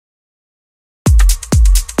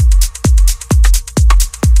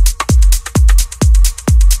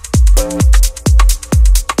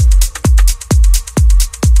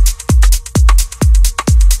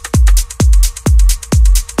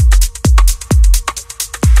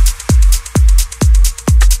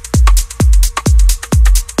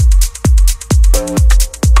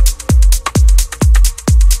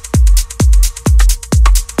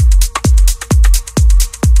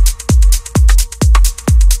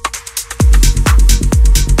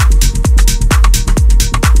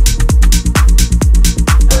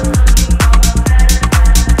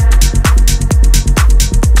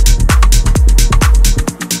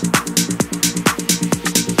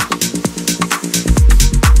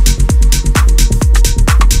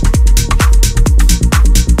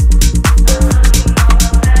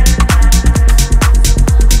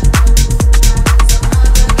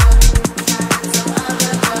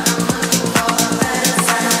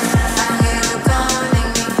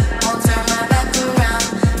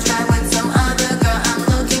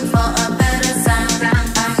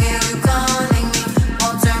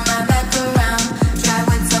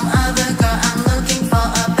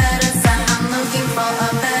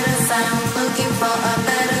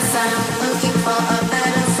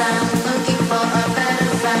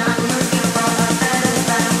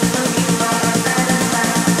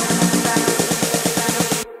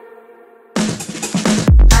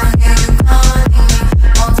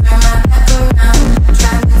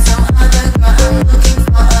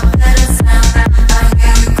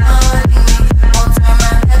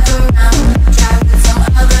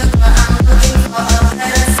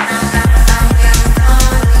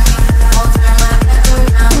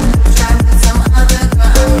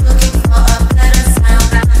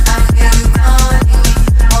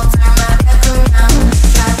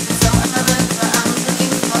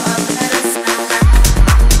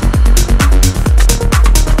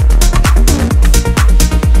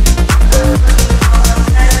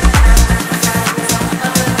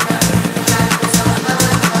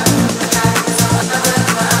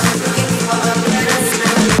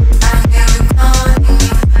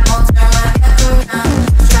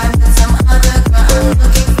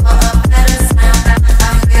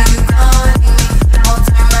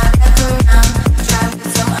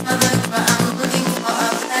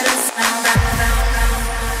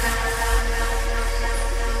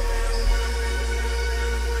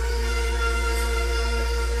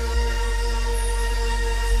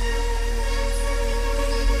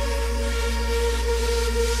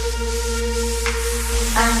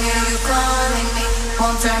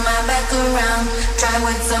won't turn my back around. Try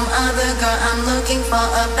with some other girl, I'm looking for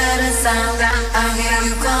a better sound. I hear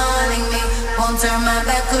you calling me, won't turn my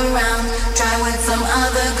back around. Try with some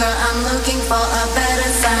other girl, I'm looking for a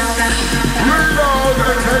better sound. Reload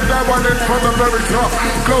and take that one in from the very top.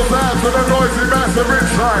 Close out to the noisy massive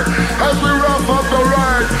inside. As we wrap up the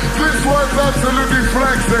ride, this one's absolutely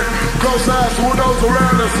flexing. Close out to who knows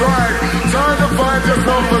around the side. Time to find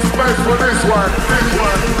yourself a space for this one. This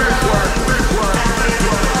one, this one.